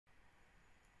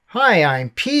Hi,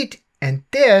 I'm Pete, and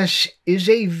this is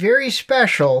a very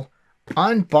special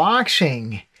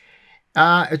unboxing.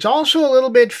 It's also a little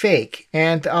bit fake,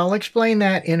 and I'll explain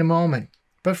that in a moment.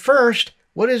 But first,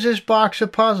 what is this box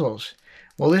of puzzles?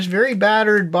 Well, this very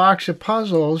battered box of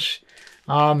puzzles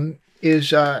is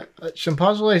some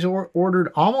puzzles I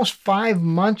ordered almost 5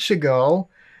 months ago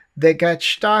that got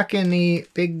stuck in the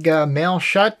big mail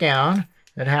shutdown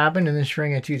that happened in the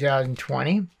spring of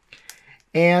 2020.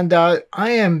 And I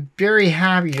am very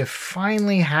happy to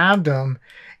finally have them.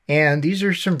 And these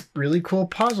are some really cool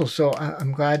puzzles. So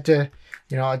I'm glad to,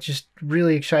 it's just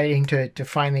really exciting to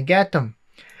finally get them.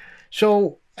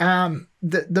 So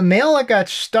the mail that got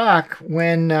stuck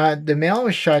when the mail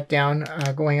was shut down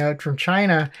going out from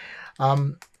China,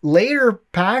 later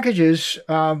packages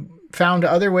found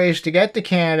other ways to get to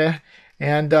Canada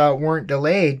and weren't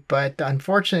delayed, but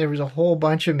unfortunately there was a whole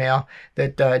bunch of mail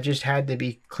that just had to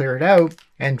be cleared out,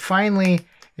 and finally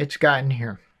it's gotten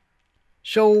here.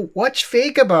 So what's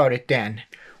fake about it then?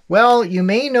 Well, you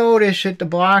may notice that the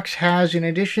box has, in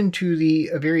addition to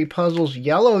the Very Puzzles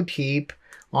yellow tape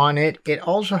on it, it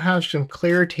also has some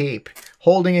clear tape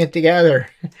holding it together.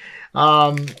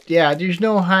 Yeah, there's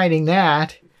no hiding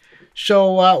that.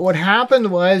 So what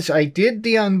happened was I did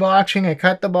the unboxing. I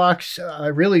cut the box, I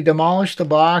really demolished the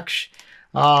box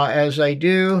as I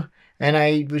do, and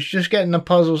I was just getting the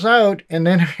puzzles out, and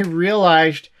then I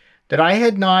realized that I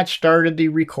had not started the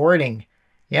recording.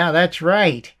 Yeah, that's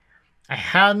right. I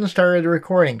hadn't started the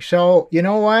recording. So you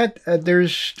know what?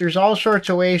 There's all sorts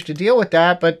of ways to deal with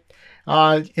that, but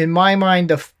in my mind,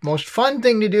 the most fun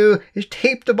thing to do is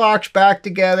tape the box back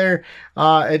together,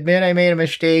 admit I made a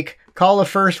mistake, call the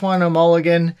first one a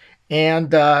mulligan,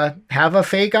 and have a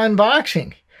fake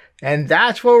unboxing. And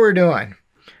that's what we're doing.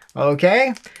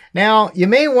 Okay? Now, you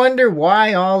may wonder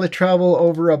why all the trouble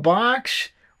over a box.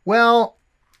 Well,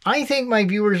 I think my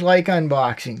viewers like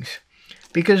unboxings,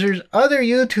 because there's other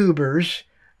YouTubers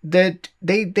that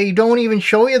they don't even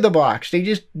show you the box. They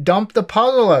just dump the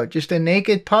puzzle out, just a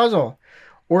naked puzzle.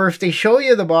 Or if they show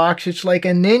you the box, it's like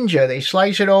a ninja. They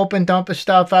slice it open, dump the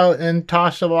stuff out, and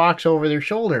toss the box over their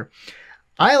shoulder.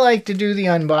 I like to do the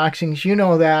unboxings, you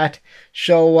know that.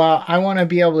 So I want to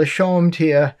be able to show them to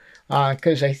you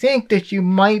because I think that you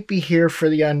might be here for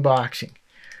the unboxing.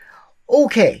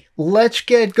 Okay, let's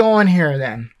get going here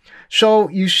then. So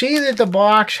you see that the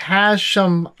box has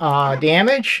some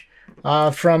damage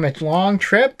from its long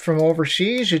trip from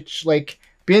overseas. It's like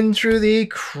been through the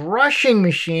crushing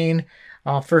machine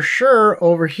for sure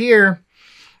over here.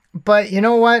 But you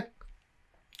know what?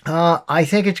 I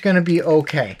think it's going to be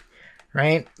okay,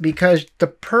 right? Because the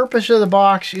purpose of the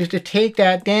box is to take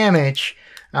that damage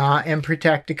and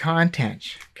protect the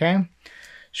contents, okay?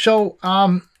 So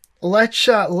let's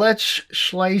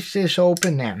slice this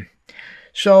open then.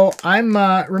 So I'm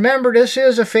remember, this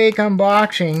is a fake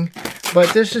unboxing,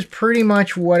 but this is pretty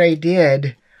much what I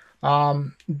did.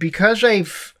 Because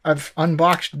I've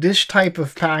unboxed this type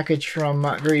of package from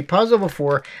Very Puzzle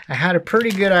before, I had a pretty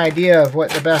good idea of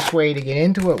what the best way to get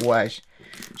into it was.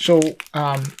 So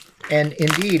and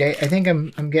indeed I think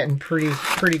I'm getting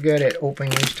pretty good at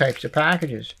opening these types of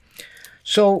packages.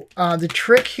 So the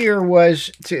trick here was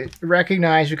to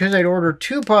recognize, because I'd ordered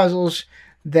 2 puzzles,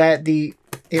 that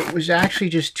it was actually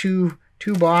just two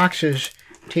boxes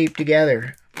taped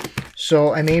together.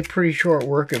 So I made pretty short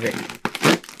work of it.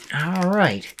 All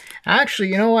right. Actually,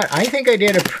 you know what? I think I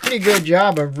did a pretty good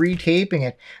job of retaping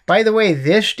it. By the way,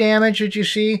 this damage that you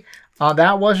see,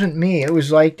 that wasn't me. It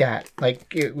was like that.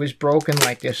 Like it was broken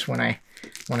like this when I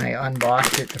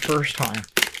unboxed it the first time.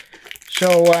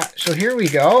 So here we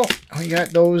go. We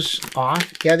got those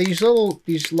off. Yeah, these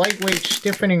lightweight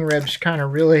stiffening ribs kind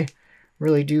of really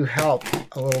do help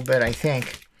a little bit, I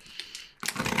think.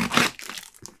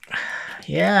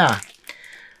 Yeah.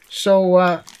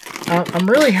 So I'm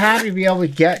really happy to be able to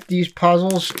get these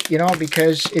puzzles,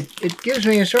 because it gives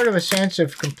me a sort of a sense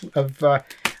of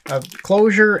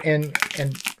closure and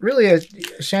really a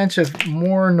sense of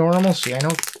more normalcy. I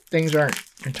know things aren't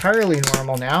entirely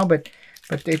normal now, but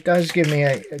it does give me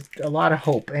a lot of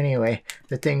hope anyway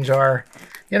that things are,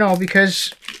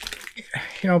 because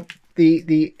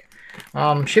the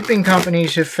shipping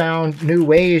companies have found new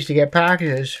ways to get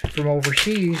packages from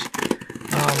overseas.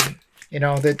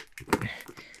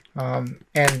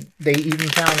 And they even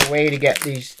found a way to get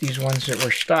these ones that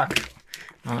were stuck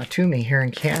to me here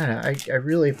in Canada. I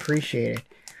really appreciate it.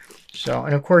 So,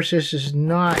 and of course, this is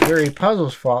not Very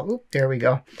Puzzle's fault. Oop, there we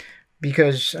go.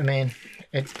 Because, I mean,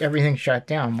 everything shut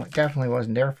down. It definitely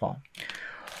wasn't their fault.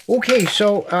 Okay,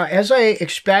 so as I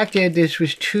expected, this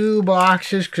was 2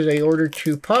 boxes because I ordered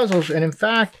 2 puzzles. And in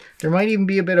fact, there might even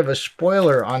be a bit of a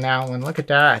spoiler on that one. Look at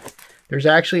that. There's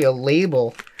actually a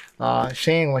label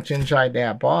saying what's inside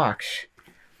that box.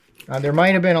 There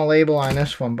might have been a label on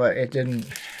this one, but it didn't.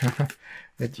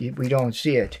 We don't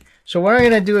see it. So what I'm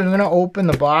going to do is I'm going to open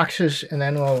the boxes and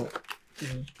then we'll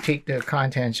take the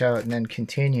contents out and then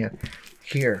continue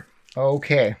here.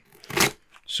 Okay.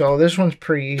 So this one's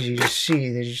pretty easy to see.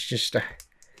 There's just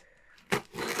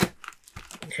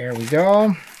there we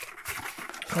go.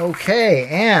 Okay,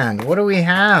 and what do we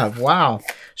have? Wow.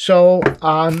 So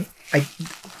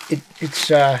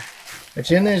it's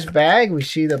in this bag. We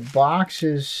see the box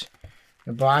is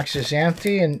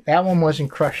empty, and that one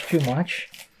wasn't crushed too much.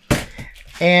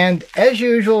 And as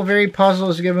usual, Very Puzzle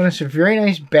has given us a very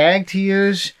nice bag to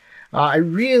use. I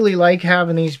really like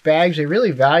having these bags. I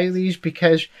really value these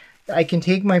because I can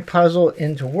take my puzzle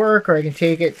into work, or I can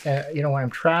take it, you know, when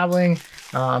I'm traveling,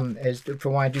 if I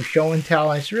want to do show and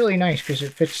tell. And it's really nice because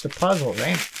it fits the puzzle,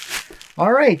 right?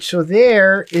 All right, so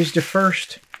there is the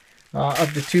first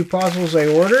of the 2 puzzles I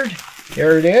ordered.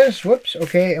 There it is. Whoops.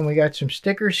 Okay, and we got some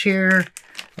stickers here.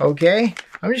 Okay,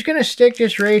 I'm just gonna stick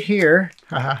this right here.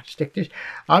 Stick this.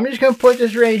 I'm just gonna put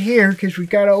this right here because we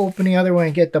gotta open the other one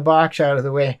and get the box out of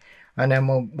the way, and then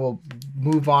we'll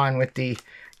move on with the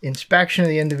inspection of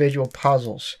the individual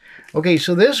puzzles. Okay,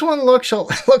 so this one looks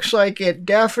like it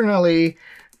definitely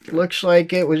looks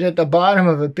like it was at the bottom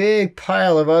of a big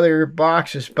pile of other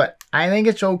boxes, but I think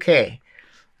it's okay.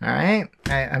 All right,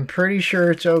 I'm pretty sure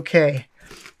it's okay.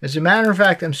 As a matter of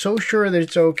fact, I'm so sure that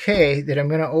it's okay that I'm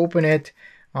going to open it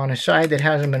on a side that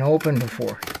hasn't been opened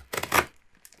before.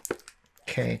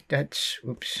 Okay, that's,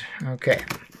 oops, okay.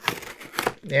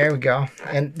 There we go.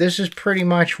 And this is pretty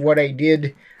much what I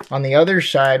did on the other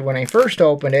side when I first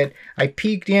opened it. I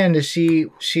peeked in to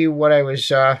see what I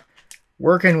was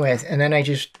working with, and then I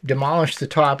just demolished the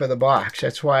top of the box.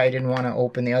 That's why I didn't want to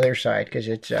open the other side, because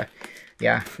it's,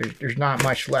 yeah, there's not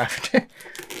much left.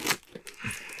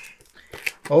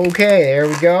 Okay, there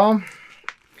we go.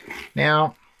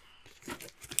 Now,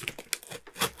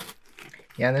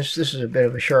 yeah, this is a bit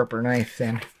of a sharper knife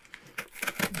than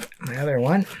my other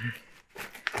one.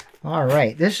 All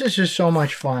right, this is just so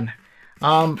much fun.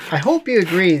 I hope you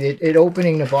agree that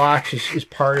opening the box is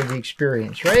part of the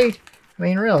experience, right? I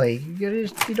mean, really, you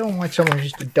don't want someone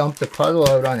just to dump the puzzle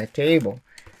out on the table.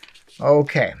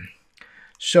 Okay,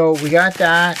 so we got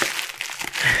that.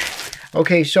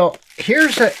 Okay, so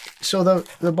here's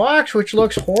the box, which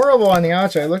looks horrible on the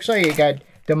outside, looks like it got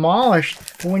demolished.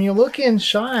 But when you look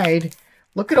inside,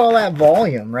 look at all that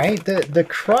volume, right? The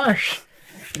crush,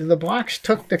 the box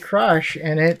took the crush,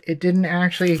 and it didn't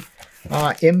actually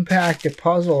impact the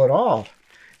puzzle at all.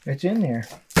 It's in there.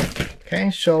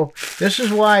 Okay, so this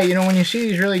is why, you know, when you see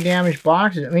these really damaged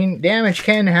boxes, I mean, damage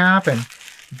can happen,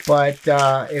 but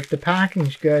if the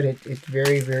packing's good, it's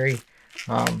very, very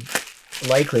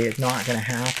likely it's not going to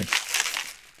happen.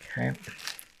 Okay.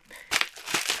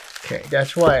 Okay,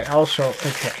 that's why also,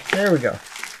 okay, there we go.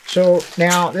 So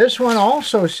now this one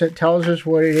also tells us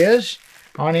what it is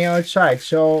on the outside.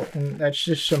 So and that's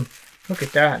just some, look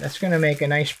at that. That's going to make a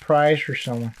nice prize for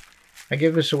someone. I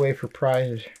give this away for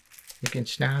prizes. You can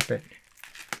snap it.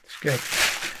 It's good.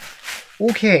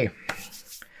 Okay.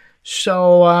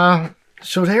 So,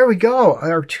 so there we go.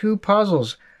 Our 2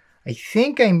 puzzles. I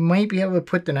think I might be able to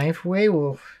put the knife away.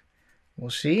 We'll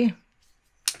see.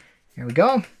 Here we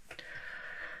go.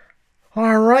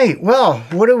 All right. Well,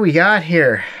 what do we got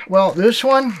here? Well, this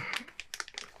one,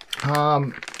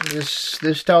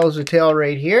 this tells the tale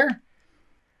right here.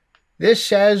 This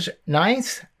says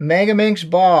 9th Megaminx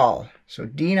Ball, so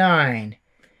D9,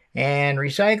 and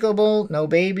recyclable. No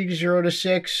baby, 0 to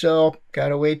 6. So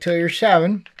gotta wait till you're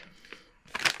 7.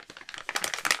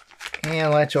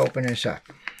 And let's open this up.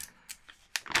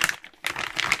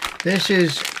 This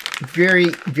is very,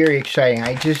 very exciting.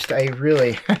 I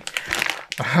really,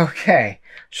 okay.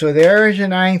 So there's a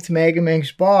 9th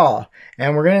Megaminx ball,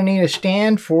 and we're gonna need a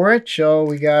stand for it. So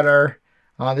we got our,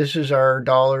 this is our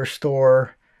dollar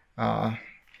store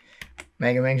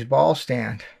Megaminx ball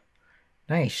stand.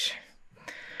 Nice.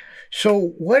 So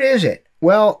what is it?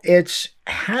 Well, it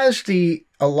has a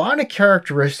lot of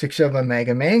characteristics of a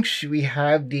Megaminx. We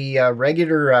have the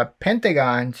regular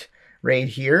pentagons right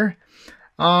here.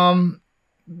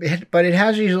 But it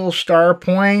has these little star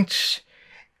points,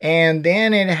 and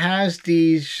then it has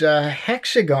these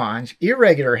hexagons,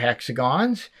 irregular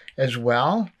hexagons as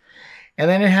well. And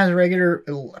then it has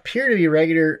appear to be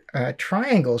regular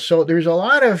triangles. So there's a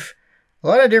lot of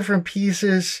different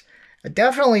pieces.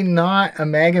 Definitely not a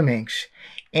Megaminx.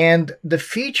 And the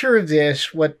feature of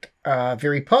this, what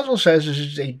Very Puzzle says this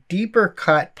is a deeper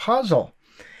cut puzzle.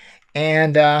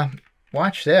 And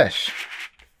watch this.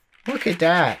 Look at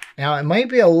that. Now, it might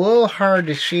be a little hard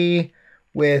to see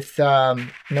with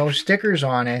no stickers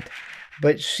on it,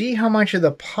 but see how much of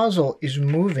the puzzle is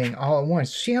moving all at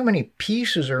once. See how many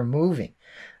pieces are moving.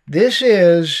 This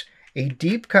is a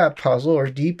deep cut puzzle or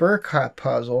deeper cut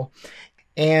puzzle,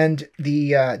 and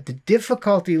the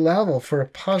difficulty level for a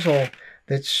puzzle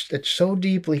that's so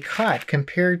deeply cut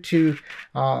compared to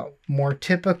more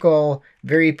typical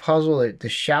Very Puzzle, the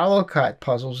shallow cut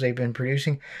puzzles they've been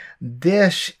producing,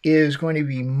 this is going to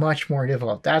be much more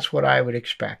difficult. That's what I would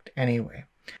expect anyway.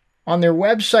 On their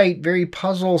website, Very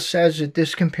Puzzle says that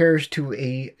this compares to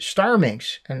a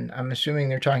StarMinx, and I'm assuming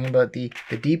they're talking about the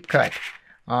deep cut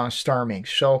StarMinx.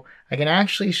 So I can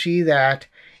actually see that,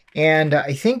 and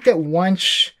I think that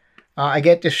once I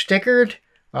get this stickered,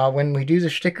 when we do the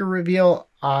sticker reveal,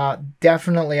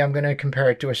 definitely I'm going to compare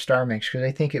it to a StarMinx because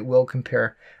I think it will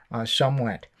compare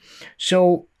somewhat.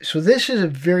 So this is a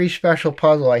very special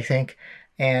puzzle, I think,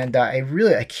 and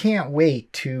I can't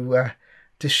wait to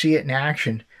see it in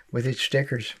action with its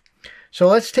stickers. So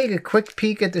let's take a quick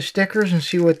peek at the stickers and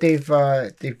see what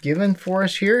they've given for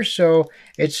us here. So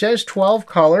it says 12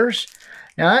 colors.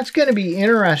 Now that's going to be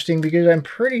interesting because I'm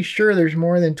pretty sure there's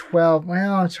more than 12.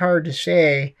 Well, it's hard to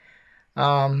say.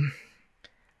 I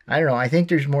don't know. I think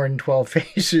there's more than 12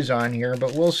 faces on here,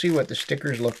 but we'll see what the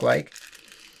stickers look like.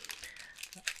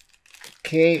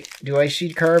 Okay, do I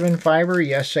see carbon fiber?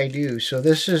 Yes, I do. So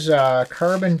this is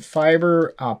carbon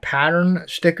fiber pattern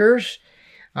stickers.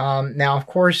 Now, of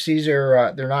course, these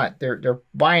are they're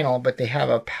vinyl, but they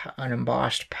have an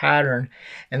embossed pattern.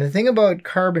 And the thing about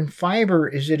carbon fiber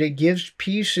is that it gives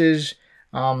pieces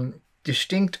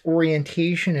distinct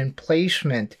orientation and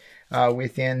placement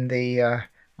within the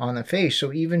on the face.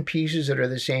 So even pieces that are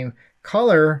the same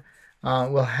color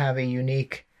will have a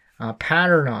unique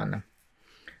pattern on them.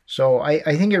 So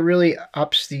I think it really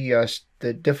ups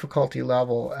the difficulty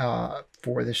level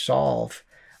for the solve.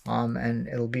 And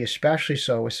it'll be especially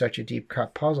so with such a deep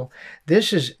cut puzzle.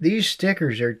 These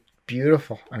stickers are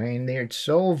beautiful. I mean, they're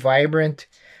so vibrant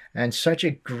and such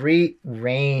a great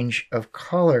range of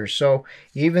colors. So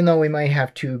even though we might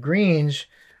have two greens,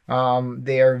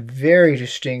 they are very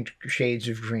distinct shades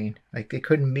of green. Like they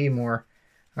couldn't be more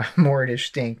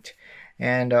distinct.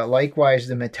 And likewise,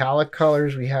 the metallic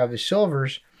colors we have the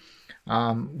silvers.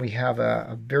 We have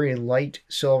a very light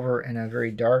silver and a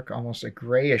very dark, almost a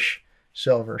grayish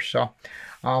silver. So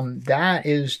that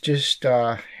is just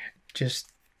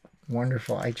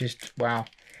wonderful. Wow.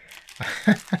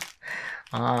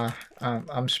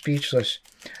 I'm speechless.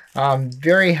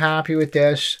 Very happy with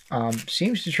this.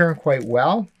 Seems to turn quite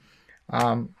well.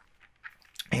 Yeah,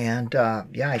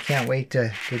 I can't wait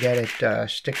to get it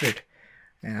stickered.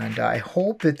 And I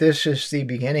hope that this is the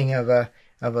beginning of a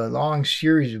long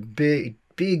series of big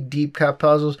deep cut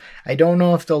puzzles. I don't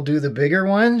know if they'll do the bigger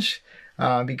ones,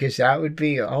 because that would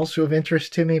be also of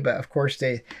interest to me. But of course,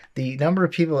 the number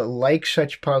of people that like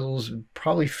such puzzles is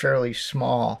probably fairly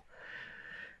small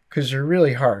because they're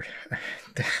really hard.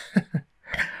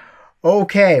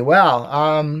 Okay, well,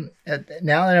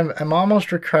 now that I'm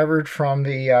almost recovered from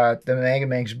the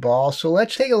Megaminx ball, so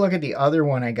let's take a look at the other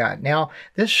one I got. Now,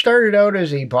 this started out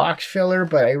as a box filler,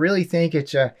 but I really think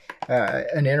it's an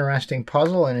interesting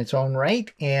puzzle in its own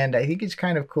right, and I think it's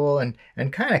kind of cool and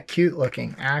kind of cute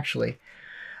looking, actually.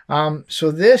 So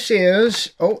this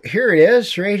is, oh, here it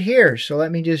is, right here. So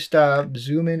let me just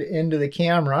zoom into the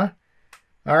camera.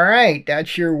 All right,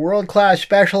 that's your world-class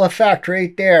special effect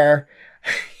right there.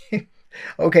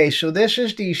 Okay, so this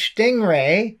is the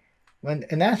Stingray,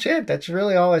 and that's it. That's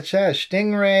really all it says.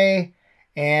 Stingray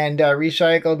and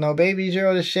recycled, no baby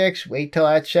 0 to 6. Wait till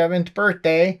that 7th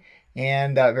birthday.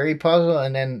 And Very Puzzle,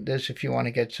 and then this if you want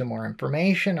to get some more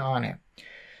information on it.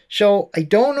 So I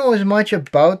don't know as much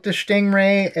about the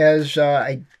Stingray as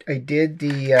I did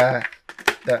the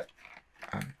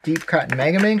deep cut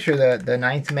Megaminx, or the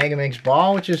 9th Megaminx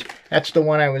ball, that's the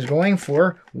one I was going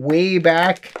for way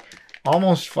back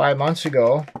almost 5 months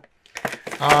ago.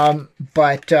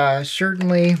 But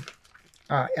certainly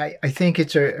I think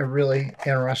it's a really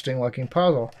interesting looking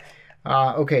puzzle.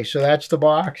 Okay, so that's the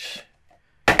box.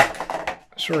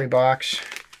 Sorry, box.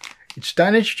 It's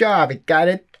done its job. It got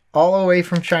it all the way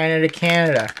from China to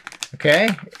Canada. Okay,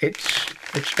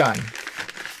 it's done.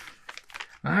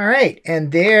 All right,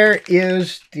 and there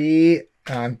is the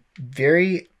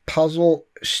Very Puzzle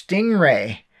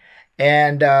Stingray.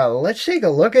 And let's take a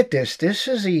look at this. This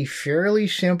is a fairly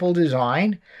simple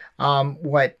design.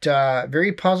 What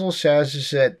Very Puzzle says is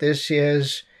that this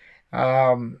is,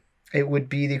 it would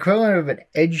be the equivalent of an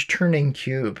edge-turning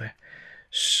cube.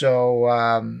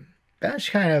 So that's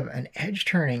kind of an edge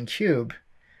turning cube.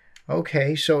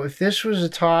 Okay, so if this was the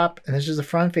top and this is the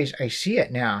front face, I see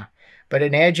it now. But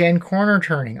an edge and corner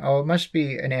turning. Oh, it must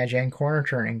be an edge and corner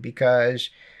turning because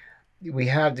we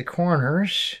have the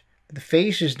corners, the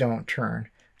faces don't turn,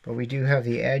 but we do have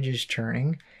the edges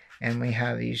turning, and we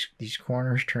have these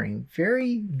corners turning.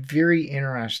 Very, very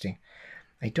interesting.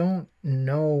 I don't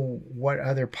know what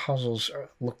other puzzles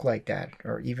look like that,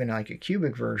 or even like a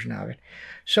cubic version of it.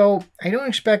 So I don't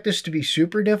expect this to be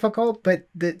super difficult, but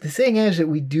the thing is that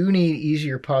we do need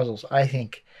easier puzzles, I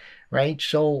think, right?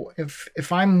 So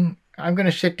if I'm going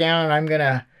to sit down and I'm going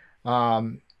to,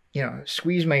 you know,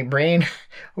 squeeze my brain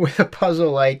with a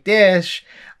puzzle like this,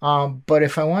 but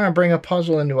if I want to bring a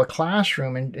puzzle into a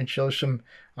classroom and show some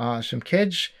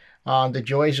kids the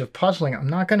joys of puzzling, I'm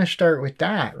not going to start with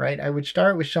that, right? I would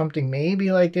start with something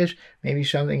maybe like this, maybe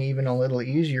something even a little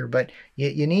easier, but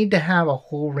you need to have a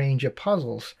whole range of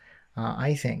puzzles,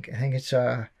 I think. I think it's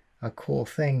a cool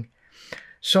thing.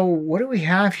 So what do we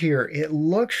have here? It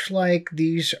looks like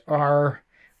these are,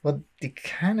 well,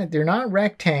 they're not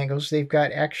rectangles. They've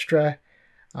got extra,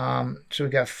 so we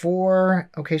got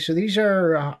 4. Okay, so these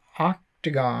are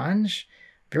octagons,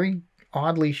 very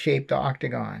oddly shaped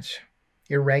octagons.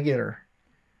 Irregular.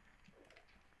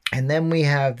 And then we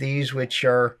have these which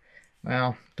are,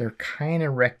 well, they're kind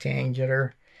of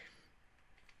rectangular.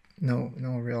 No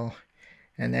real.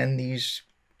 And then these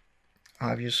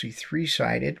obviously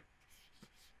 3-sided.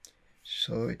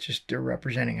 So it's just, they're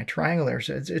representing a triangle there.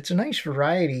 So it's a nice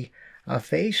variety of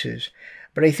faces.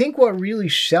 But I think what really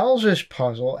sells this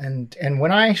puzzle, and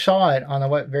when I saw it on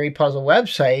the Very Puzzle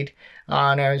website,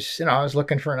 and I was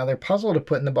looking for another puzzle to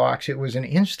put in the box, it was an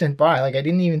instant buy. Like, I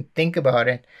didn't even think about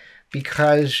it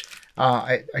because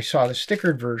I saw the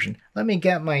stickered version. Let me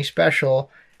get my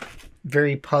special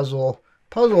Very puzzle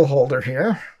holder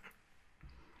here.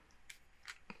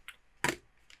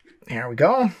 There we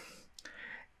go.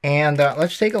 And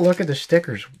let's take a look at the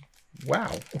stickers.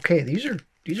 Wow. Okay, these are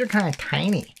kind of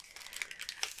tiny.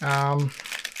 Wow.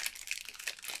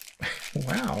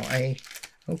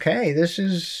 Okay, this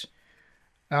is,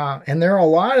 and there are a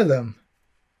lot of them.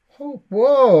 Oh,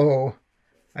 whoa.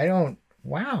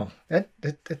 Wow.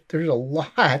 There's a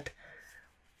lot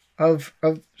of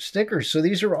stickers. So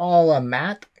these are all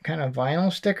matte kind of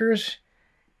vinyl stickers.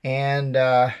 And,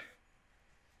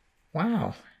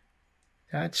 wow.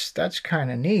 That's kind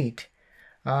of neat.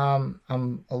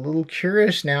 I'm a little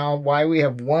curious now why we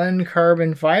have one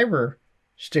carbon fiber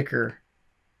sticker.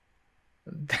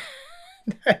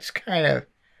 That's kind of,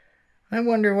 I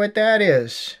wonder what that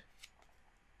is.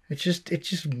 It's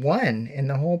just one in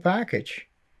the whole package.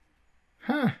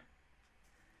 Huh.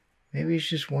 Maybe it's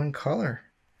just one color.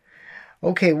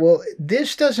 Okay, well,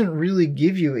 this doesn't really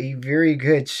give you a very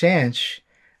good sense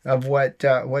of what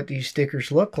these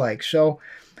stickers look like. So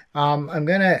I'm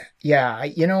gonna, yeah,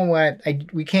 you know what?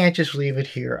 We can't just leave it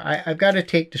here. I've got to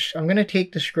take this. I'm gonna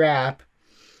take the scrap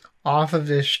off of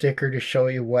this sticker to show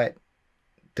you what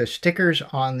the stickers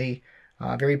on the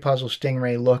Very Puzzle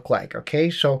Stingray look like. Okay,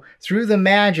 so through the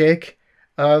magic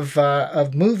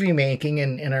of movie making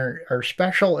and our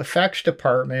special effects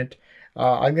department,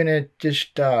 I'm gonna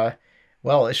just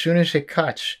well, as soon as it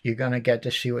cuts, you're gonna get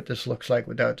to see what this looks like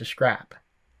without the scrap.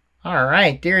 All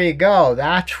right, there you go.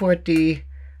 That's what the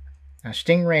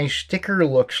Stingray sticker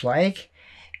looks like.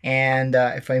 And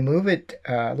if I move it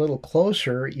a little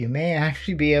closer, you may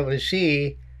actually be able to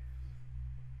see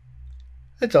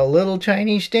it's a little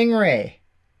tiny stingray.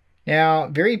 Now,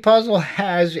 Very Puzzle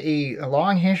has a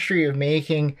long history of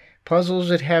making puzzles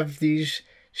that have these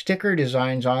sticker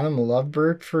designs on them, a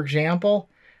lovebird, for example.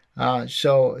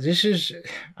 So this is,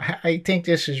 I think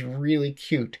this is really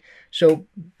cute. So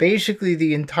basically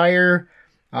the entire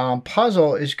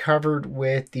puzzle is covered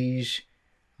with these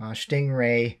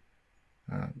stingray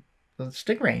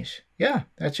stingrays. Yeah,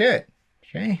 that's it.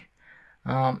 Okay.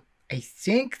 I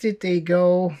think that they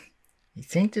go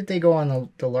on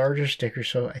the larger sticker,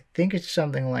 so I think it's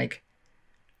something like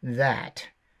that.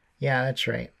 Yeah, that's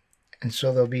right. And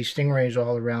so there'll be stingrays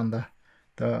all around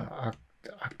the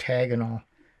octagonal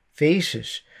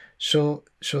faces. So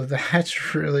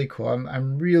that's really cool.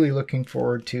 I'm really looking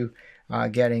forward to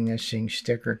getting this thing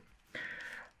stickered.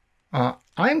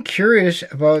 I'm curious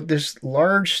about this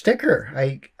large sticker.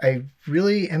 I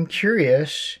really am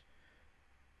curious.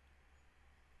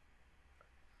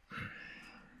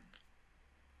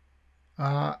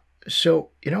 So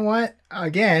you know what?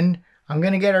 Again, I'm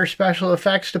going to get our special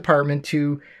effects department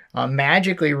to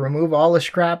magically remove all the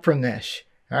scrap from this.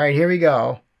 All right, here we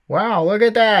go. Wow, look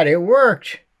at that. It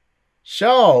worked.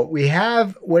 So we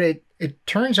have what it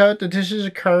turns out that this is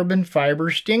a carbon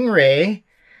fiber Stingray,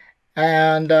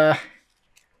 and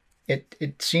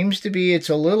it seems to be, it's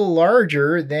a little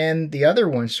larger than the other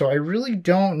one. So I really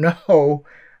don't know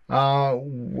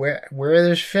where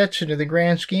this fits into the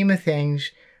grand scheme of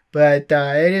things, but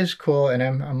it is cool, and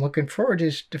I'm looking forward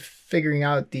to figuring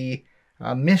out the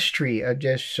mystery of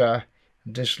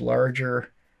this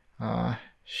larger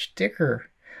sticker.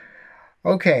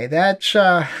 Okay, that's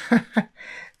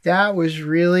that was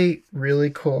really, really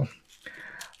cool.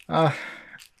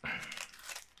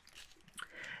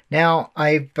 Now,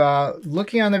 I've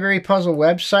looking on the Very Puzzle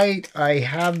website, I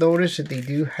have noticed that they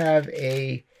do have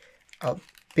a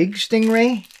big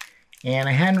Stingray, and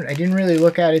I didn't really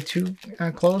look at it too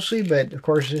closely, but of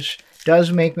course this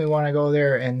does make me want to go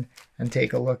there and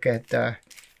take a look at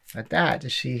that to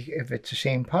see if it's the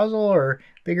same puzzle or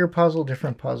bigger puzzle,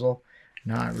 different puzzle.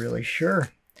 Not really sure.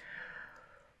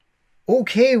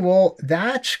 Okay, well,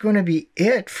 that's going to be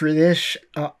it for this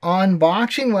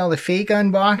unboxing. Well, the fake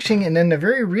unboxing and then the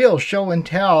very real show and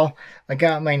tell. I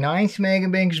got my 9th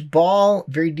Megaminx Ball,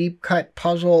 very deep cut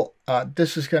puzzle.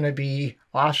 This is going to be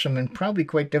awesome and probably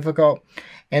quite difficult.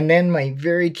 And then my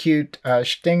very cute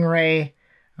Stingray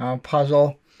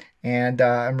puzzle. And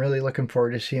I'm really looking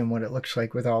forward to seeing what it looks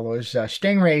like with all those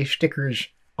Stingray stickers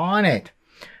on it.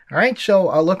 All right, so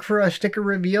I'll look for a sticker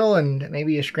reveal and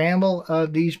maybe a scramble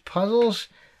of these puzzles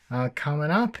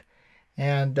coming up.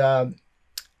 And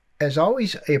as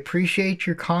always, I appreciate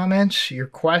your comments, your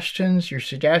questions, your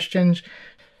suggestions.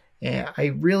 And I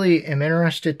really am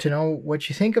interested to know what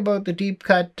you think about the deep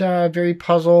cut very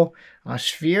puzzle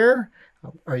sphere.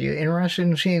 Are you interested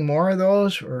in seeing more of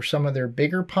those or some of their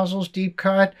bigger puzzles deep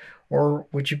cut? Or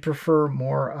would you prefer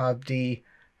more of the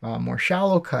more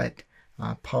shallow cut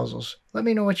puzzles? Let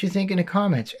me know what you think in the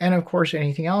comments. And of course,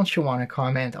 anything else you want to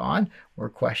comment on, or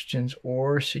questions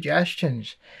or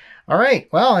suggestions. All right,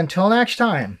 well, until next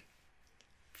time,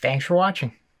 thanks for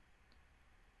watching.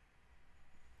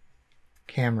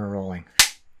 Camera rolling.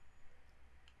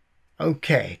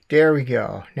 Okay, there we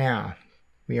go. Now,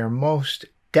 we are most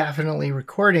definitely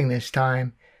recording this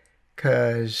time,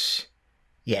 because,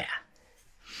 yeah.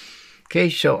 Okay,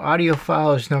 so audio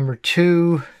file is number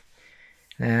 2.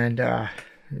 And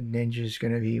Ninja's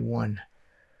going to be 1.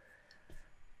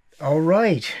 All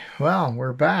right. Well,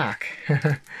 we're back.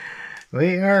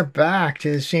 We are back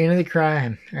to the scene of the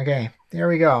crime. Okay, there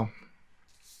we go.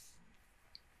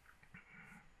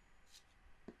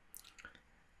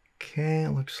 Okay,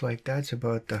 it looks like that's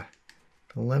about the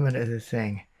limit of the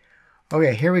thing.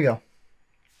 Okay, here we go.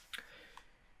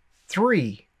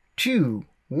 3, 2,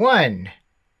 1.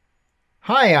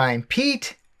 Hi, I'm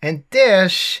Pete, and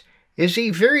this is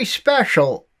a very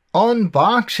special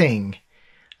unboxing.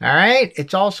 All right,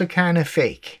 it's also kind of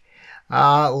fake.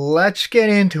 Let's get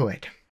into it.